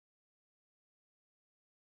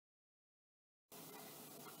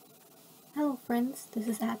Hello friends, this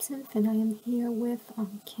is Absinthe and I am here with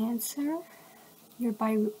Cancer, your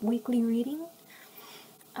bi-weekly reading.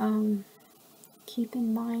 Keep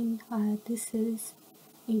in mind this is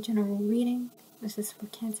a general reading. This is for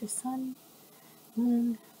Cancer Sun,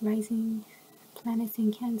 Moon, Rising, planets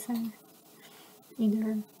in Cancer,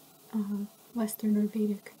 either Western or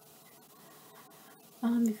Vedic.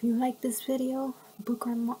 If you like this video,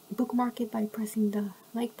 bookmark it by pressing the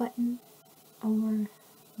like button, or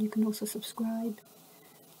you can also subscribe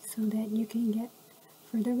so that you can get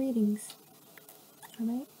further readings.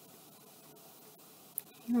 Alright,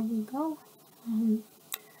 here we go.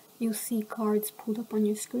 You'll see cards pulled up on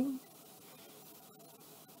your screen,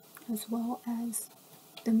 as well as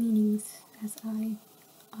the meanings as I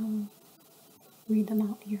read them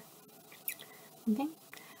out here. Okay,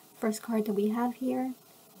 first card that we have here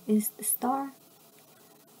is the Star.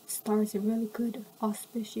 Star is a really good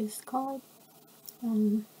auspicious card.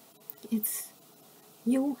 It's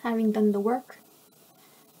you having done the work,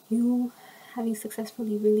 you having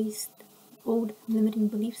successfully released old limiting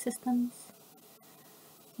belief systems.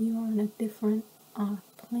 You are on a different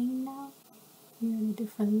plane now. You're on a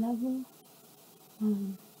different level.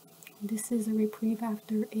 This is a reprieve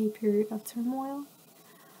after a period of turmoil.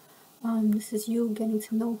 This is you getting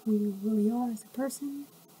to know who you really are as a person.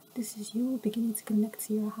 This is you beginning to connect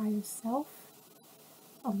to your higher self.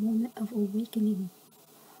 A moment of awakening.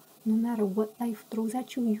 No matter what life throws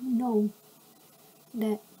at you, you know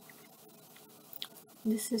that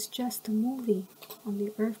this is just a movie on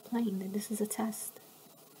the earth plane, that this is a test,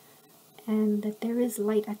 and that there is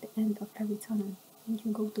light at the end of every tunnel you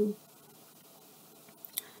can go through.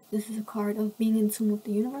 This is a card of being in tune with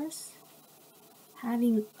the universe,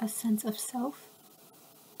 having a sense of self,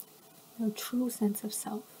 a true sense of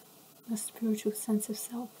self, a spiritual sense of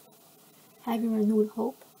self, having renewed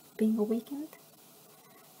hope, being awakened,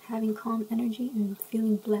 having calm energy, and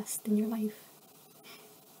feeling blessed in your life.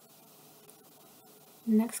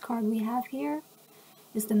 The next card we have here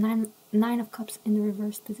is the Nine of Cups in the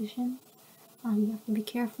reverse position. You have to be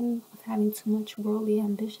careful of having too much worldly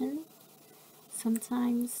ambition.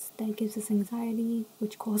 Sometimes that gives us anxiety,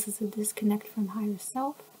 which causes a disconnect from higher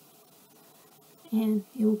self, and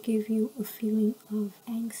it will give you a feeling of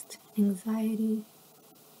angst, anxiety,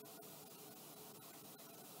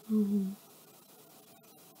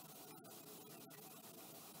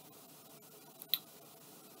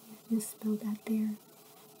 misspelled that there.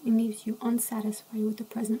 It leaves you unsatisfied with the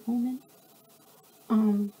present moment,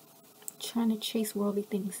 trying to chase worldly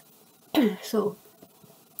things. So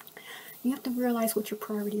you have to realize what your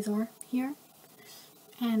priorities are here,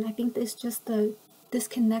 and I think it's just the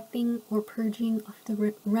disconnecting or purging of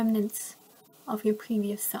the remnants of your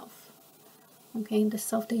previous self. Okay, the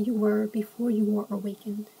self that you were before you were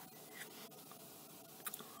awakened.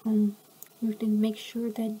 You have to make sure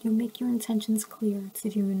that you make your intentions clear to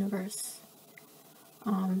the universe.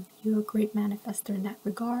 You're a great manifester in that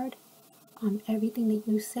regard. Everything that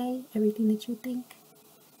you say, everything that you think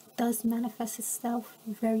does manifest itself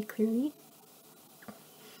very clearly.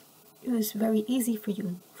 It was very easy for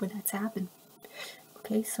you for that to happen.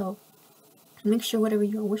 Okay, so make sure whatever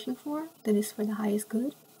you're wishing for, that is for the highest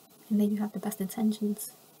good, and that you have the best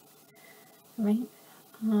intentions. Alright?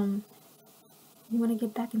 You want to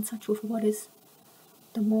get back in touch with what is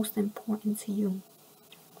the most important to you,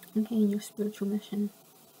 okay, in your spiritual mission.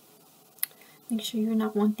 Make sure you're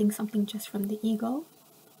not wanting something just from the ego,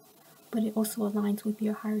 but it also aligns with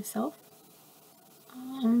your higher self.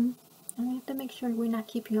 And we have to make sure we're not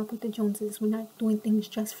keeping up with the Joneses. We're not doing things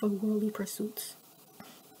just for worldly pursuits.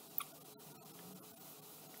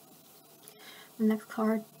 The next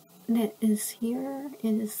card that is here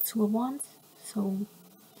is Two of Wands. So,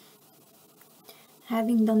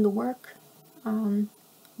 having done the work,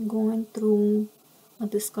 going through a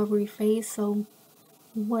discovery phase. So,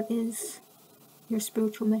 what is your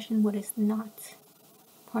spiritual mission? What is not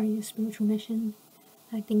part of your spiritual mission?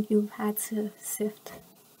 I think you've had to sift,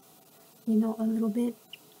 a little bit.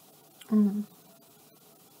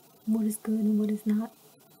 What is good and what is not.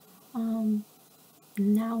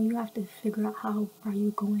 Now you have to figure out how are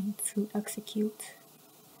you going to execute.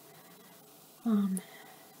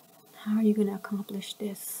 How are you going to accomplish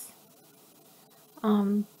this?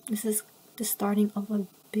 This is the starting of a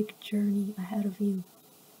big journey ahead of you.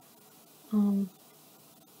 You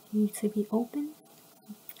need to be open,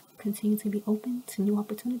 continue to be open to new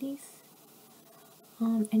opportunities,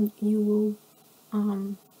 and you will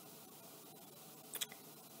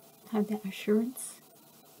have that assurance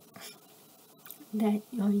that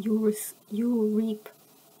you will reap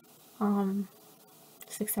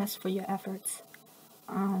success for your efforts.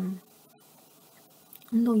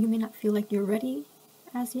 though you may not feel like you're ready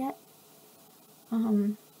as yet,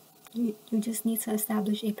 you just need to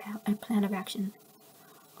establish a plan of action.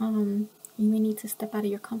 You may need to step out of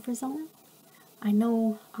your comfort zone. I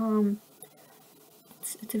know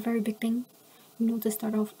it's a very big thing, to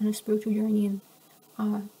start off on a spiritual journey, and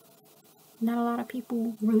not a lot of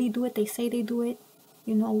people really do it. They say they do it,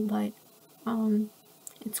 but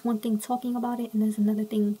it's one thing talking about it, and there's another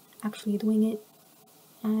thing actually doing it.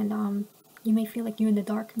 And you may feel like you're in the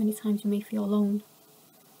dark. Many times you may feel alone.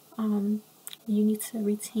 You need to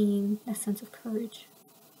retain that sense of courage.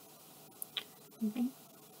 Okay.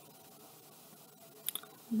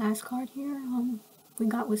 Last card here we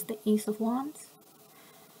got was the Ace of Wands.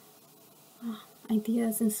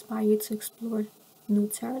 Ideas inspire you to explore new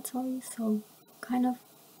territory. So kind of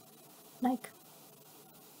like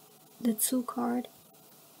the 2 card,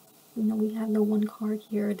 we have the 1 card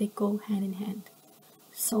here. They go hand in hand.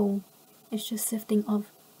 So it's just sifting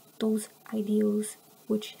of those ideals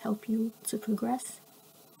which help you to progress.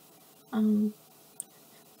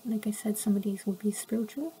 Like I said, some of these will be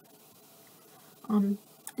spiritual.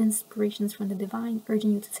 Inspirations from the divine,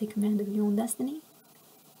 urging you to take command of your own destiny.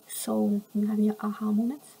 So you have your aha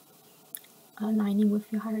moments, aligning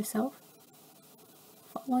with your higher self,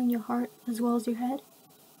 following your heart as well as your head.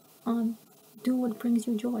 Do what brings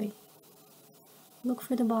you joy. Look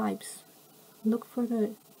for the vibes. Look for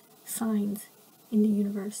the signs in the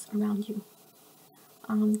universe around you,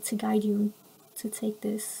 to guide you to take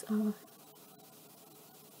this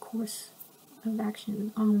course of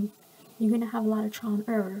action. You're gonna have a lot of trial and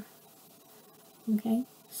error. Okay,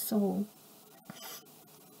 so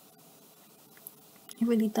it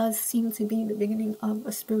really does seem to be the beginning of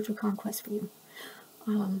a spiritual conquest for you.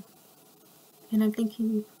 And I'm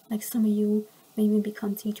thinking, like, some of you may even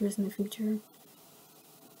become teachers in the future,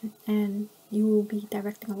 and you will be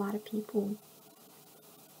directing a lot of people.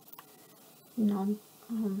 You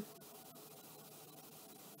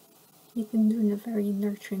can do it in a very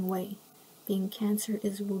nurturing way. Being Cancer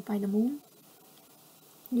is ruled by the moon.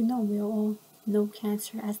 We all know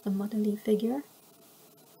Cancer as the motherly figure.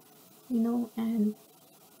 And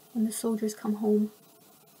when the soldiers come home,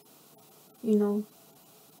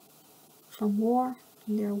 from war,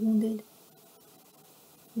 and they're wounded,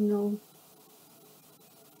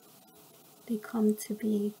 they come to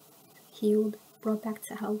be healed, brought back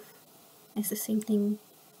to health. It's the same thing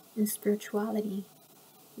in spirituality.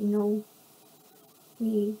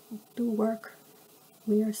 We do work.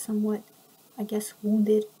 We are somewhat, I guess,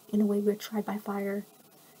 wounded in a way. We're tried by fire,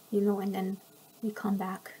 and then we come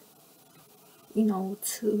back,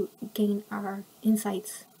 to gain our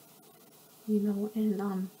insights,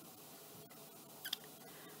 and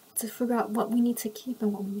to figure out what we need to keep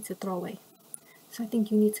and what we need to throw away. So I think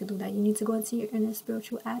you need to do that. You need to go into your inner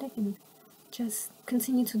spiritual attic and just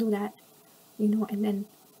continue to do that, and then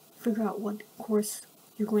figure out what course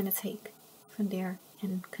you're going to take from there,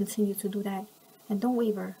 and continue to do that. And don't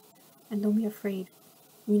waver, and don't be afraid.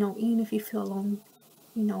 Even if you feel alone,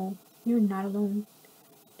 you're not alone.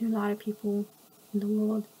 There are a lot of people in the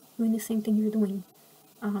world doing the same thing you're doing.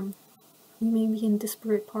 You may be in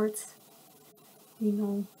disparate parts,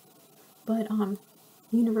 but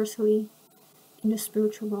universally, in the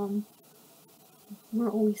spiritual realm, we're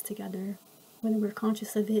always together, whether we're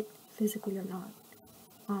conscious of it physically or not.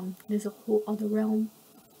 There's a whole other realm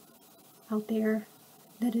out there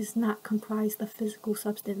that is not comprised of physical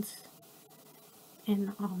substance,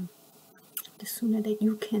 and the sooner that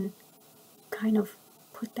you can kind of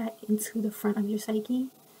put that into the front of your psyche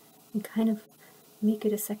and kind of make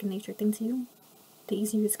it a second nature thing to you, the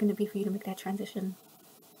easier it's going to be for you to make that transition.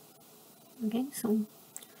 Okay, so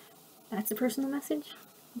that's a personal message.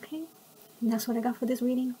 Okay, and that's what I got for this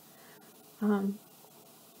reading.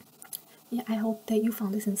 Yeah, I hope that you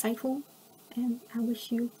found this insightful, and I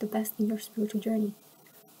wish you the best in your spiritual journey.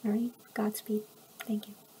 Alright, Godspeed. Thank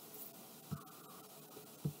you.